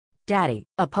Daddy,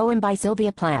 a poem by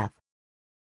Sylvia Plath.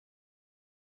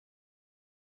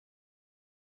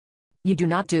 You do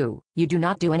not do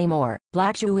anymore,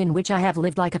 black Jew in which I have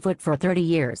lived like a foot for 30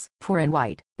 years, poor and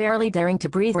white, barely daring to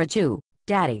breathe for a Jew.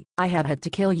 Daddy, I have had to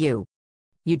kill you.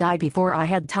 You died before I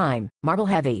had time, marble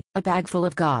heavy, a bag full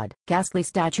of God, ghastly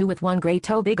statue with one great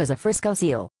toe big as a Frisco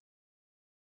seal.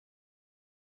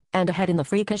 And a head in the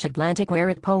freakish Atlantic where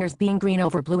it pours being green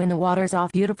over blue in the waters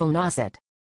off beautiful Nauset.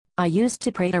 I used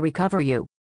to pray to recover you.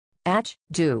 Ach,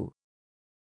 Jew.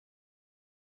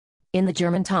 In the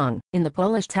German tongue, in the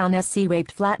Polish town SC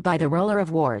raped flat by the roller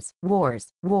of wars.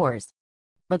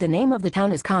 But the name of the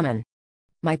town is common.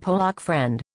 My Polak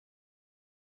friend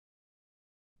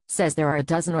says there are a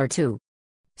dozen or two.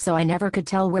 So I never could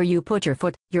tell where you put your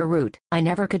foot, your root, I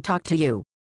never could talk to you.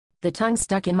 The tongue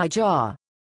stuck in my jaw.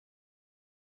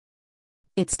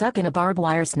 It stuck in a barbed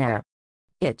wire snare.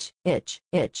 Itch,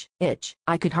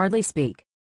 I could hardly speak.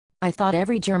 I thought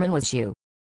every German was you.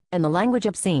 And the language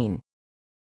obscene.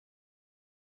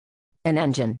 An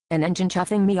engine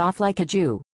chuffing me off like a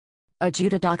Jew. A Jew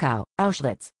to Dachau,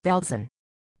 Auschwitz, Belsen.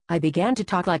 I began to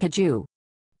talk like a Jew.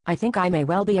 I think I may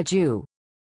well be a Jew.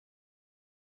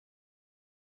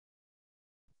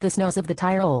 The snows of the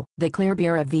Tyrol, the clear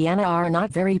beer of Vienna are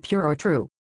not very pure or true.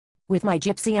 With my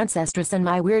gypsy ancestress and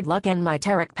my weird luck and my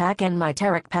Tarek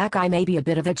pack I may be a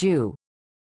bit of a Jew.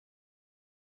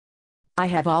 I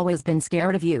have always been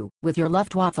scared of you, with your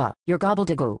Luftwaffe, your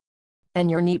gobbledygoo. And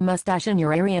your neat mustache and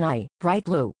your Aryan eye, bright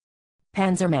blue.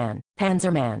 Panzerman,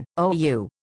 oh you.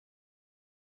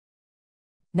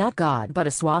 Not God but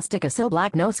a swastika so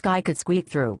black no sky could squeak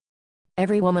through.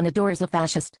 Every woman adores a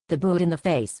fascist, the boot in the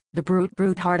face, the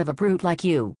brute heart of a brute like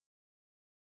you.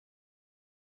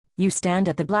 You stand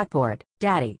at the blackboard,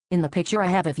 Daddy, in the picture I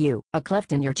have of you, a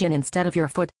cleft in your chin instead of your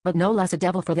foot, but no less a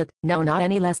devil for that, no not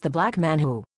any less the black man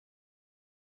who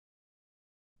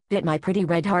bit my pretty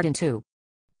red heart in two.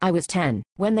 I was 10,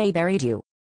 when they buried you.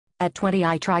 At 20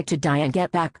 I tried to die and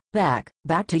get back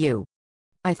to you.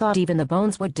 I thought even the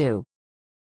bones would do.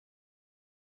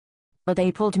 But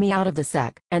they pulled me out of the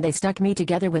sack, and they stuck me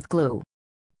together with glue.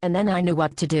 And then I knew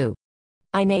what to do.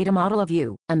 I made a model of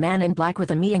you, a man in black with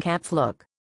a Mein Kampf look.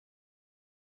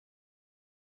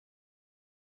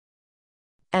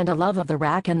 And a love of the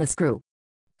rack and the screw.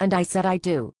 And I said I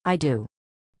do.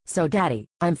 So Daddy,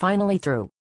 I'm finally through.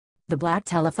 The black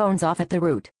telephone's off at the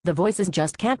root, the voices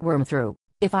just can't worm through.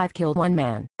 If I've killed one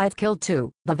man, I've killed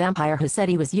two, the vampire who said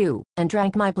he was you, and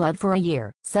drank my blood for a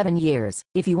year, 7 years,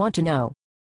 if you want to know.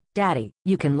 Daddy,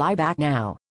 you can lie back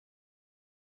now.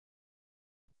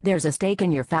 There's a stake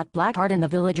in your fat black heart and the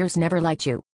villagers never liked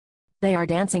you. They are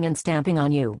dancing and stamping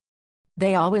on you.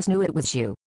 They always knew it was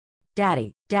you.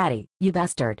 Daddy, you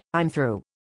bastard, I'm through.